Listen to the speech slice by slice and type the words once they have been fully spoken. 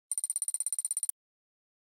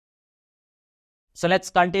So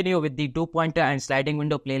let's continue with the 2-pointer and sliding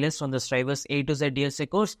window playlist on the Strivers A to Z DSA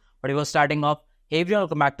course. But we were starting off. Hey everyone,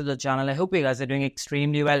 welcome back to the channel. I hope you guys are doing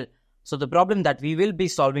extremely well. So the problem that we will be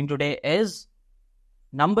solving today is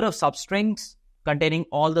number of substrings containing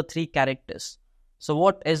all the 3 characters. So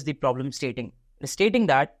what is the problem stating? It's stating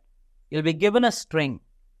that you'll be given a string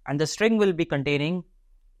and the string will be containing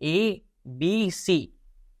A, B, C.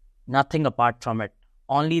 Nothing apart from it.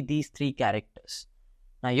 Only these 3 characters.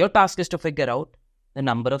 Now your task is to figure out the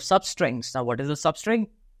number of substrings. Now what is a substring?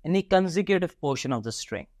 Any consecutive portion of the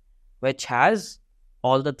string which has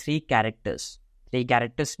all the 3 characters. 3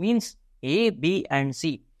 characters means A, B and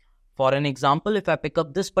C. For an example, if I pick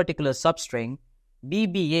up this particular substring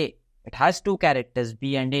BBA, it has 2 characters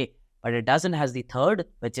B and A, but it doesn't has the third,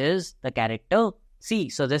 which is the character C.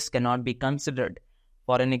 So this cannot be considered.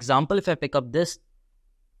 For an example, if I pick up this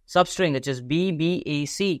substring which is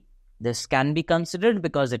BBAC, this can be considered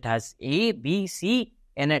because it has A, B, C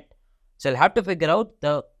in it. So I'll have to figure out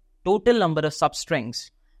the total number of substrings.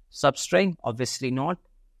 Substring, obviously not.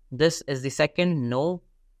 This is the second, no,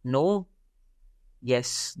 no,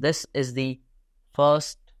 yes. This is the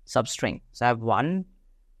first substring. So I have 1.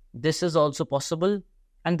 This is also possible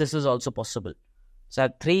and this is also possible. So I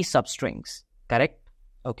have 3 substrings, correct?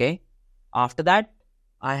 Okay. After that,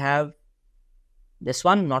 I have this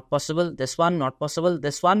one, not possible, this one, not possible,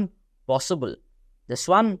 this one, possible, this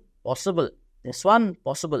one, possible, this one,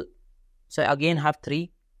 possible. So I again have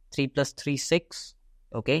 3, 3 plus 3, 6,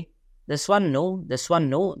 okay. This one, no, this one,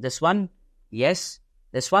 no, this one, yes,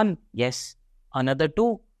 this one, yes. Another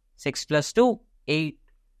 2, 6 plus 2, 8.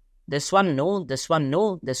 This one, no, this one,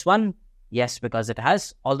 no, this one, yes, because it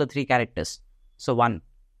has all the 3 characters. So 1,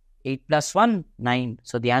 8 plus 1, 9.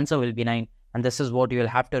 So the answer will be 9. And this is what you will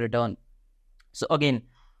have to return. So again,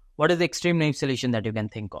 what is the extreme naive solution that you can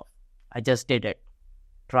think of? I just did it.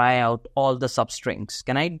 Try out all the substrings.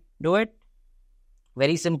 Can I do it?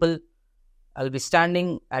 Very simple. I'll be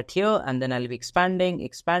standing at here and then I'll be expanding,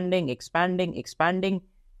 expanding, expanding, expanding.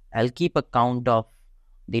 I'll keep a count of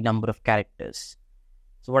the number of characters.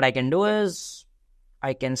 So what I can do is,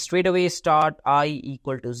 I can straight away start I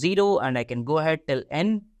equal to 0 and I can go ahead till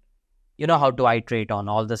n. You know how to iterate on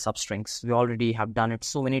all the substrings. We already have done it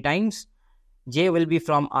so many times. J will be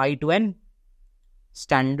from I to n,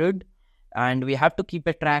 standard. And we have to keep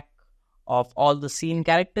a track of all the scene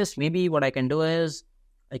characters. Maybe what I can do is,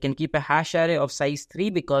 I can keep a hash array of size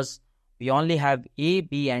 3 because we only have A,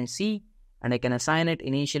 B and C. And I can assign it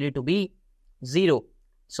initially to be 0.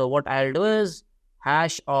 So what I'll do is,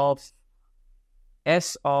 hash of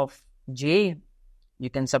S of J, you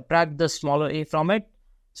can subtract the smaller a from it.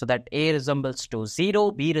 So that A resembles to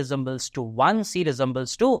 0, B resembles to 1, C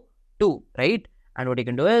resembles to 2, right? And what you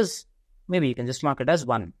can do is, maybe you can just mark it as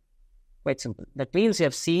 1. Quite simple. That means you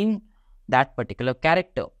have seen that particular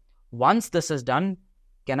character. Once this is done,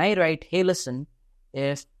 can I write, hey listen,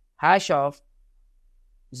 if hash of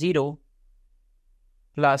 0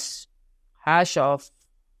 plus hash of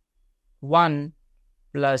 1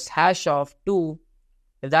 plus hash of 2,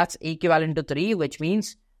 if that's equivalent to 3, which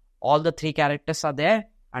means all the 3 characters are there.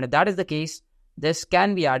 And if that is the case, this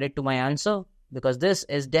can be added to my answer because this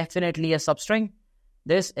is definitely a substring.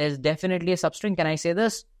 This is definitely a substring. Can I say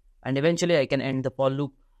this? And eventually I can end the for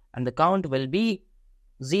loop and the count will be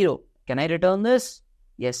 0. Can I return this?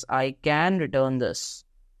 Yes, I can return this.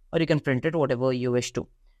 Or you can print it, whatever you wish to.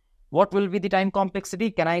 What will be the time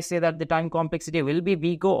complexity? Can I say that the time complexity will be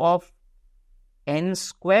VGO of n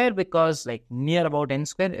square, because like near about n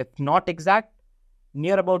square, if not exact,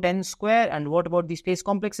 near about n square. And what about the space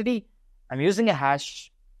complexity? I'm using a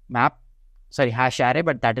hash array,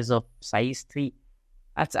 but that is of size 3.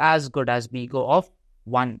 That's as good as VGO of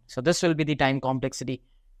 1. So this will be the time complexity.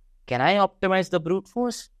 Can I optimize the brute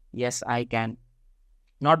force? Yes, I can.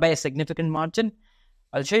 Not by a significant margin.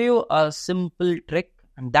 I'll show you a simple trick,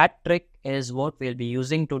 and that trick is what we'll be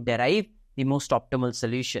using to derive the most optimal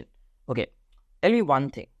solution. Okay, tell me one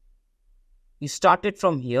thing. You started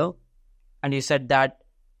from here and you said that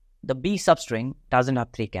the B substring doesn't have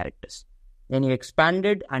 3 characters. Then you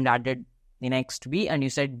expanded and added the next B and you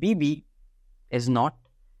said BB is not.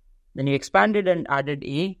 Then you expanded and added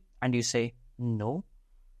A and you say no.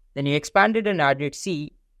 Then you expanded and added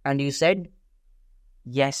C and you said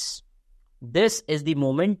yes. This is the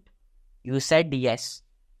moment you said yes.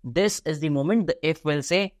 This is the moment the if will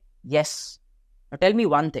say yes. Now tell me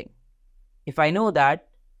one thing. If I know that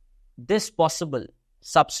this possible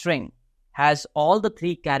substring has all the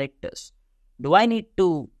 3 characters, do I need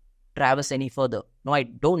to traverse any further? No, I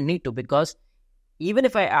don't need to, because even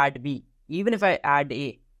if I add B, even if I add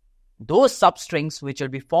A, those substrings which will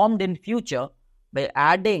be formed in future by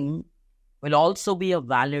adding will also be a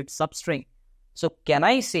valid substring. So can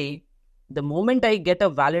I say the moment I get a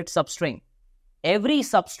valid substring, every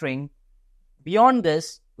substring beyond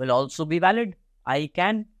this will also be valid? I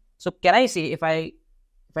can. So can I say if I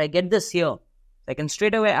get this here, I can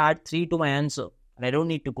straight away add 3 to my answer and I don't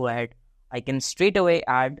need to go ahead. I can straight away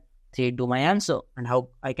add 3 to my answer. And how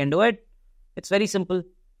I can do it? It's very simple.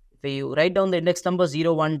 If you write down the index number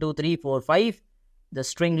 0, 1, 2, 3, 4, 5, the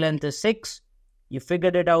string length is 6. You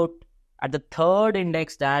figured it out at the third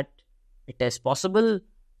index that it is possible.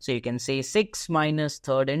 So you can say 6 minus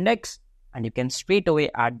third index and you can straight away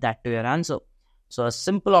add that to your answer. So a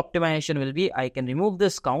simple optimization will be, I can remove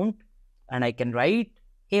this count and I can write,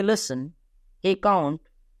 hey listen, hey count,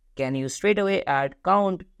 can you straight away add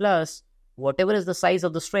count plus whatever is the size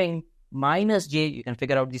of the string minus j, you can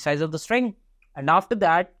figure out the size of the string. And after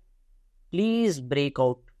that, please break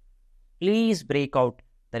out. Please break out.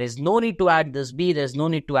 There is no need to add this b, there is no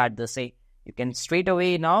need to add this a. You can straight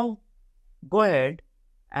away now go ahead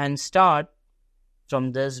and start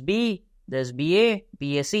from this b, this ba,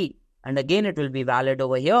 bac. And again, it will be valid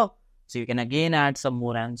over here. So you can again add some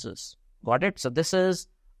more answers. Got it? So this is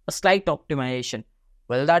a slight optimization.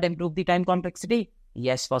 Will that improve the time complexity?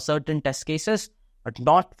 Yes, for certain test cases, but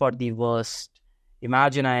not for the worst.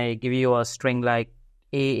 Imagine I give you a string like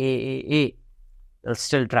A. It'll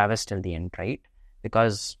still traverse till the end, right?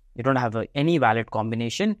 Because you don't have any valid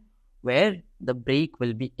combination where the break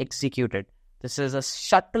will be executed. This is a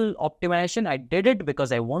subtle optimization. I did it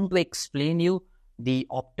because I want to explain you the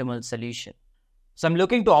optimal solution. So I'm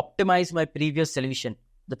looking to optimize my previous solution.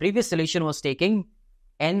 The previous solution was taking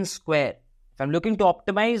n square. If I'm looking to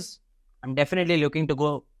optimize, I'm definitely looking to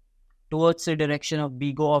go towards the direction of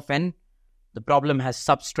big O of n. The problem has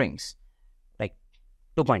substrings, like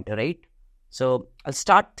 2-pointer, right? So I'll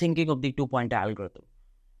start thinking of the 2-pointer algorithm.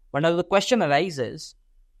 But now the question arises,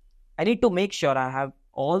 I need to make sure I have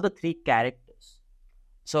all the 3 characters.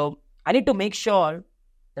 So I need to make sure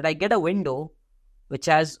that I get a window which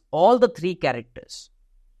has all the 3 characters,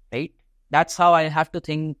 right? That's how I have to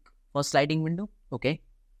think for sliding window, okay?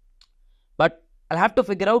 But I'll have to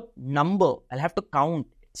figure out number. I'll have to count.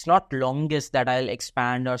 It's not longest that I'll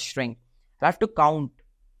expand or shrink. I'll have to count.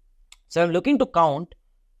 So I'm looking to count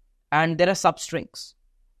and there are substrings.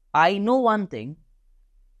 I know one thing.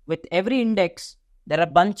 With every index, there are a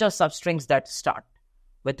bunch of substrings that start.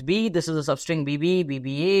 With B, this is a substring BB,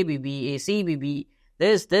 BBA, BBAC, BB,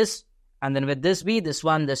 this. And then with this B, this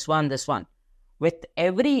one. With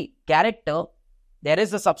every character, there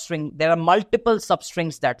is a substring. There are multiple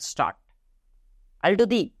substrings that start. I'll do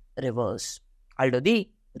the reverse.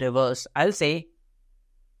 I'll say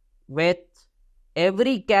with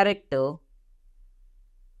every character,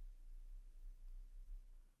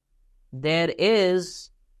 there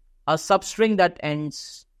is a substring that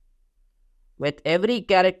ends. With every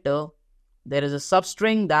character, there is a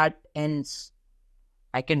substring that ends.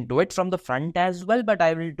 I can do it from the front as well, but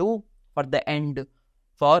I will do for the end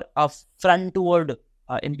for a frontward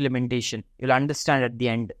implementation. You'll understand at the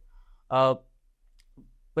end.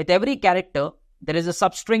 With every character, there is a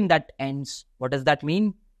substring that ends. What does that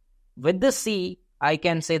mean? With the C, I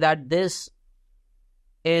can say that this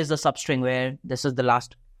is a substring where this is the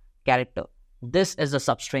last character. This is a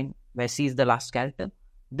substring where C is the last character.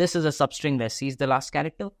 This is a substring where C is the last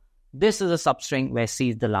character. This is a substring where C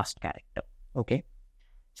is the last character. Okay.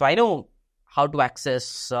 So I know how to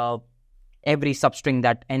access every substring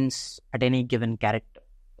that ends at any given character.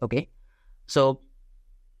 Okay. So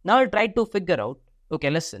now I'll try to figure out, okay,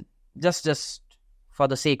 listen, just for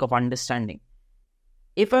the sake of understanding.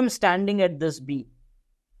 If I'm standing at this B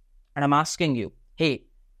and I'm asking you, hey,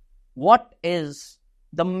 what is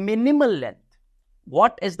the minimal length?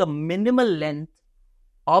 What is the minimal length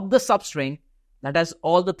of the substring that has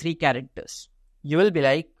all the 3 characters? You will be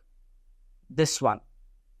like, this one.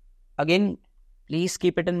 Again, please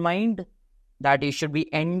keep it in mind that you should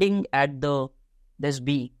be ending at this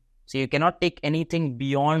B. So you cannot take anything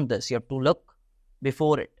beyond this. You have to look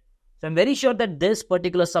before it. So I'm very sure that this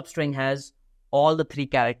particular substring has all the 3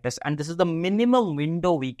 characters. And this is the minimum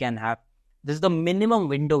window we can have. If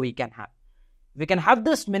we can have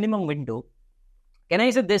this minimum window, can I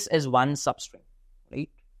say this is one substring, right?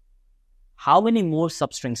 How many more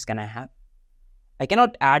substrings can I have? I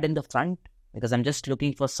cannot add in the front because I'm just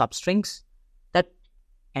looking for substrings that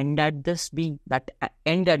end at this B,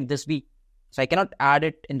 So I cannot add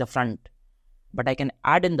it in the front, but I can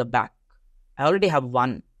add in the back. I already have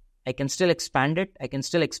one. I can still expand it.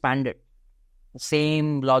 The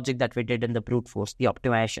same logic that we did in the brute force, the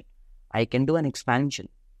optimization. I can do an expansion.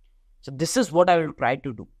 So this is what I will try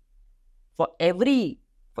to do. For every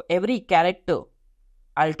character,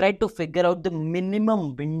 I'll try to figure out the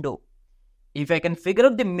minimum window. If I can figure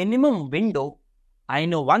out the minimum window, I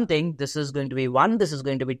know one thing, this is going to be 1, this is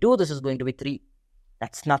going to be 2, this is going to be 3.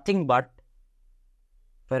 That's nothing but,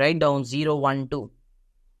 if I write down 0, 1, 2,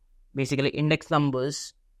 basically index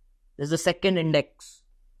numbers, this is the second index.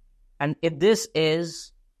 And if this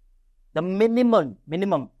is the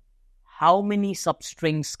minimum, how many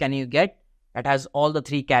substrings can you get that has all the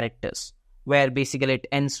 3 characters, where basically it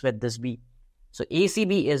ends with this B. So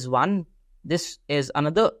ACB is 1, this is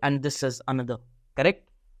another, and this is another, correct?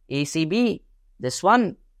 ACB, this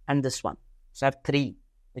one, and this one. So I have 3,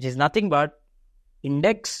 which is nothing but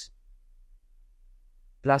index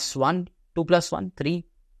plus 1, 2 plus 1, 3,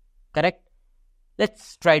 correct?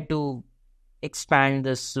 Let's try to expand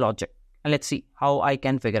this logic and let's see how I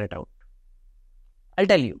can figure it out. I'll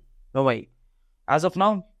tell you, no way. As of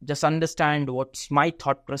now, just understand what's my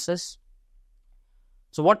thought process.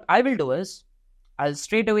 So what I will do is, I'll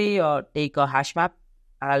straight away take a hash map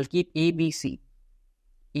and I'll keep ABC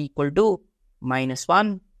equal to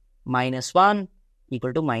 -1, -1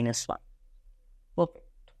 equal to -1. Perfect.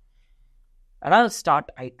 And I'll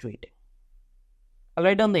start iterating. I'll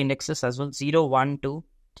write down the indexes as well, 0, 1, 2,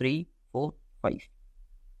 3, 4, 5.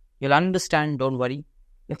 You'll understand, don't worry.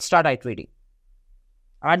 Let's start iterating.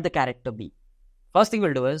 Add the character B. First thing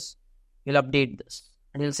we'll do is, you'll update this.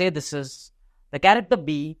 And you'll say this is, the character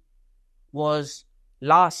B was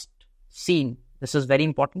last seen, this is very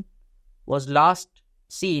important, was last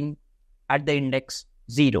seen at the index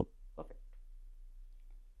 0. Perfect.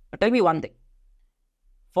 Now tell me one thing.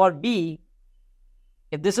 For B,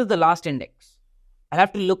 if this is the last index, I'll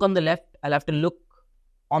have to look on the left,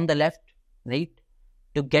 right,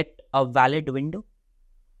 to get a valid window.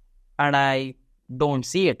 And I don't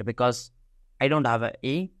see it because I don't have a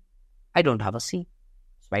A, I don't have a C.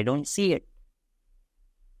 So I don't see it.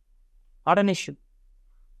 Not an issue.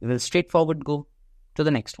 We will straightforward go to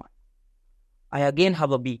the next one. I again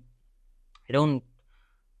have a B.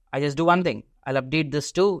 I just do one thing. I'll update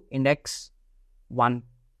this to index 1.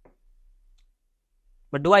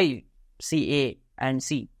 But do I see A and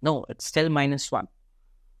C? No, it's still -1.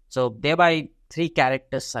 So thereby 3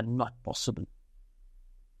 characters are not possible.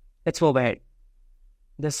 Let's move ahead.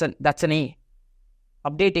 That's an A.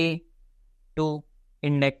 Update A to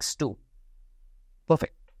index 2.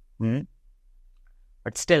 Perfect.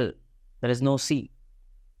 But still, there is no C.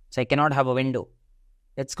 So I cannot have a window.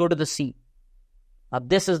 Let's go to the C. Now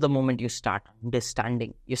this is the moment you start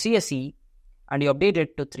understanding. You see a C and you update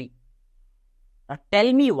it to 3. Now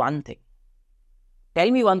tell me one thing.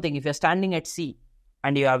 If you're standing at C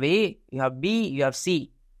and you have A, you have B, you have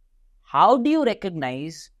C, how do you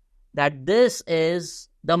recognize that this is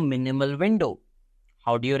the minimal window?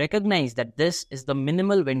 How do you recognize that this is the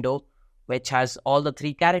minimal window which has all the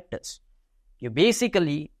 3 characters? You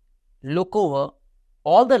basically look over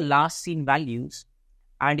all the last seen values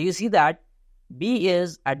and you see that B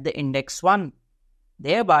is at the index 1.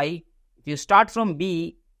 Thereby, if you start from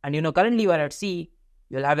B and currently you are at C,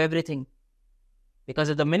 you'll have everything. Because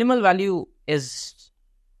if the minimal value is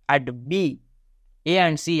at B, A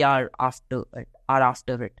and C are after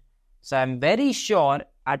it. So I'm very sure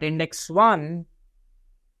at index 1,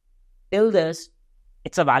 till this,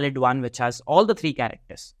 it's a valid one which has all the 3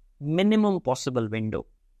 characters. Minimum possible window.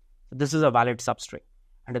 So this is a valid substring.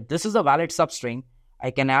 And if this is a valid substring,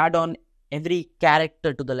 I can add on every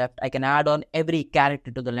character to the left.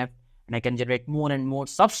 And I can generate more and more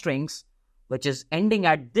substrings which is ending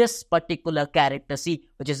at this particular character C.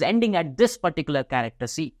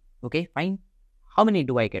 Okay, fine. How many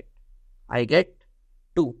do I get? I get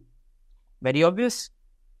 2. Very obvious.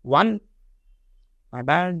 1. My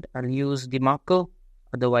bad. I'll use the marker.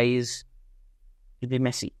 Otherwise, it'll be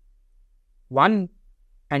messy. 1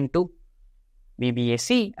 and 2.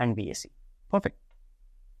 BBAC and BAC. Perfect.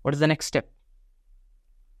 What is the next step?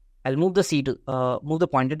 I'll move the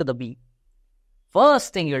pointer to the B.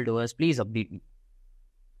 First thing you'll do is please update B.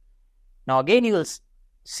 Now again you will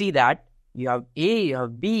see that you have A, you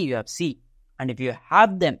have B, you have C. And if you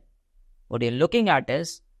have them, what you're looking at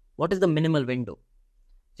is what is the minimal window.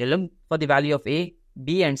 So you look for the value of A,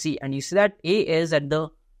 B and C and you see that A is at the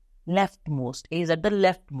leftmost.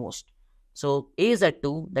 So A is at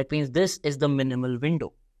 2, that means this is the minimal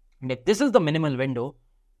window. And if this is the minimal window,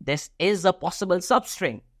 this is a possible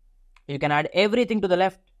substring. You can add everything to the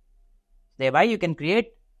left. Thereby you can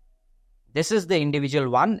create, this is the individual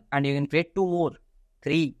one and you can create 2 more,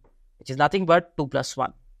 3, which is nothing but 2 plus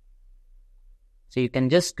 1. So you can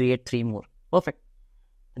just create 3 more. Perfect.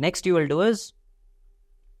 The next you will do is,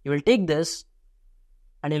 you will take this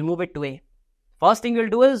and you'll move it to A. First thing you'll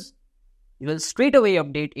do is, you will straight away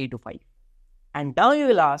update A to 5. And now you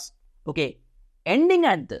will ask, okay, ending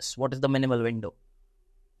at this, what is the minimal window?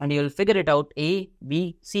 And you will figure it out. A,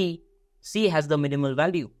 B, C. C has the minimal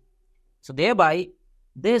value. So thereby,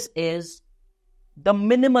 this is the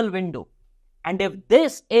minimal window. And if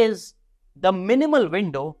this is the minimal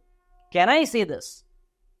window, can I say this?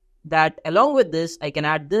 That along with this, I can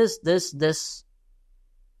add this,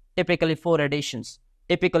 typically 4 additions.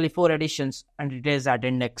 And it is at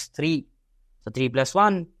index 3. So 3 plus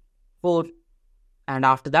 1, 4. And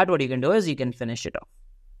after that, what you can do is you can finish it off.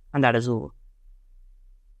 And that is over.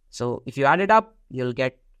 So if you add it up, you'll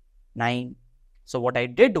get 9. So what I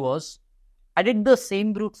did was, I did the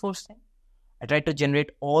same brute force thing. I tried to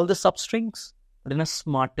generate all the substrings, but in a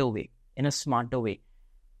smarter way.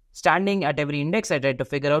 Standing at every index, I tried to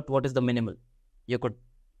figure out what is the minimal. You could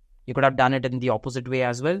have done it in the opposite way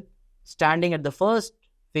as well. Standing at the first,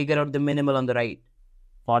 figure out the minimal on the right.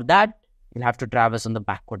 For that, you'll have to traverse in the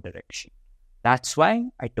backward direction. That's why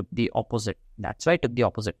I took the opposite.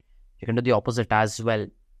 You can do the opposite as well.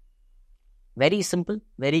 Very simple,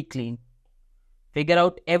 very clean. Figure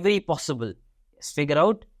out every possible. Figure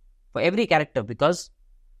out for every character, because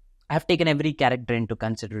I have taken every character into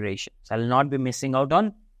consideration. So I will not be missing out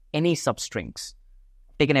on any substrings.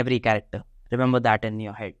 Taken every character. Remember that in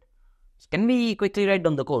your head. So can we quickly write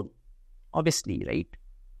down the code? Obviously, right?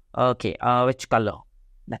 Okay, which color?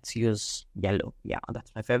 Let's use yellow. Yeah,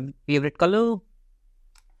 that's my favorite color.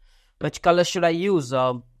 Which color should I use?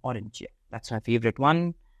 Orange. Yeah, that's my favorite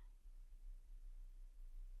one.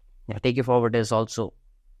 Yeah, take you forward is also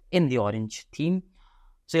in the orange theme.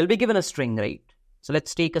 So you'll be given a string, right? So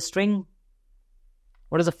let's take a string.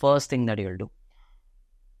 What is the first thing that you'll do?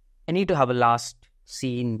 I need to have a last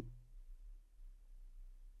scene.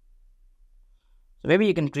 So maybe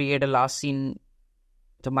you can create a last scene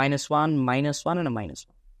with a -1, -1, and a -1.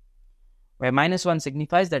 Where -1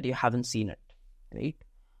 signifies that you haven't seen it, right?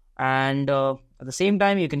 And at the same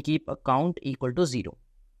time, you can keep a count equal to 0.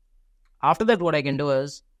 After that, what I can do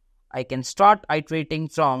is, I can start iterating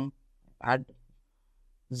from add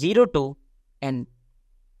 0 to n.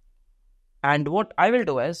 And what I will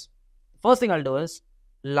do is, first thing I'll do is,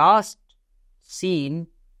 last scene,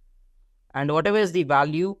 and whatever is the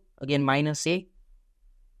value, again -a,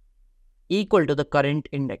 equal to the current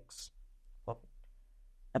index.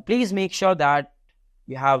 Now please make sure that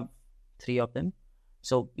you have 3 of them.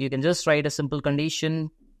 So you can just write a simple condition.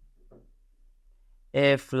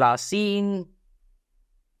 If last scene,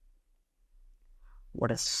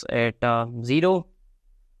 what is it, 0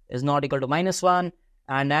 is not equal to -1,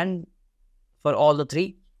 and then for all the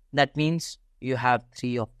 3, that means you have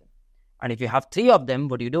 3 of them. And if you have 3 of them,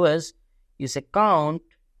 what you do is, you say count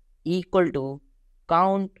equal to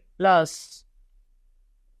count plus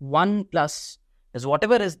 1 plus, is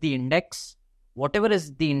whatever is the index,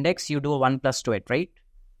 you do a 1 plus to it, right?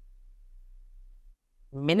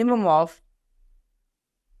 Minimum of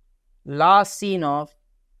last scene of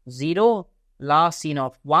 0, last scene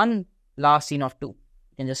of 1, last scene of 2.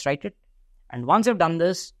 You can just write it. And once you've done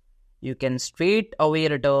this, you can straight away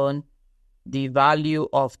return the value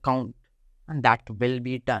of count. And that will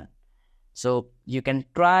be done. So you can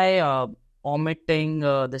try omitting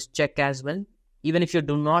this check as well. Even if you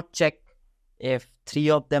do not check if 3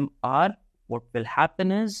 of them are, what will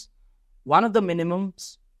happen is, one of the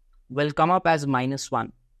minimums will come up as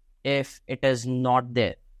 -1. If it is not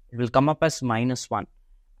there, it will come up as -1.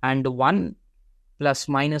 And 1 plus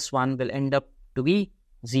 -1 will end up to be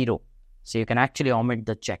 0. So you can actually omit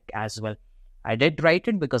the check as well. I did write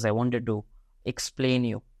it because I wanted to explain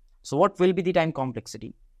you. So what will be the time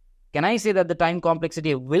complexity? Can I say that the time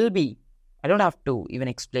complexity will be, I don't have to even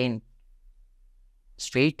explain,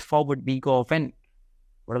 straightforward big O of n.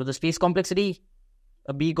 What about the space complexity?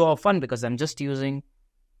 A big O of 1, because I'm just using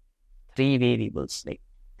 3 variables, like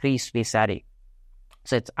 3 space array.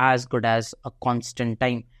 So it's as good as a constant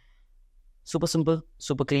time. Super simple,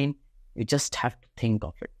 super clean. You just have to think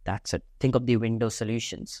of it. That's it. Think of the window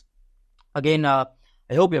solutions. Again, I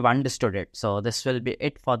hope you've understood it. So this will be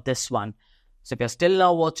it for this one. So if you're still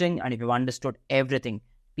now watching and if you've understood everything,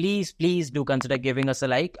 please do consider giving us a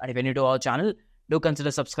like. And if you're new to our channel, do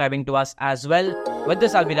consider subscribing to us as well. With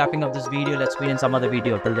this, I'll be wrapping up this video. Let's meet in some other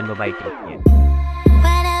video. Till then, bye-bye. Take care.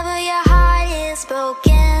 Whenever your heart is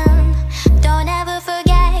broken,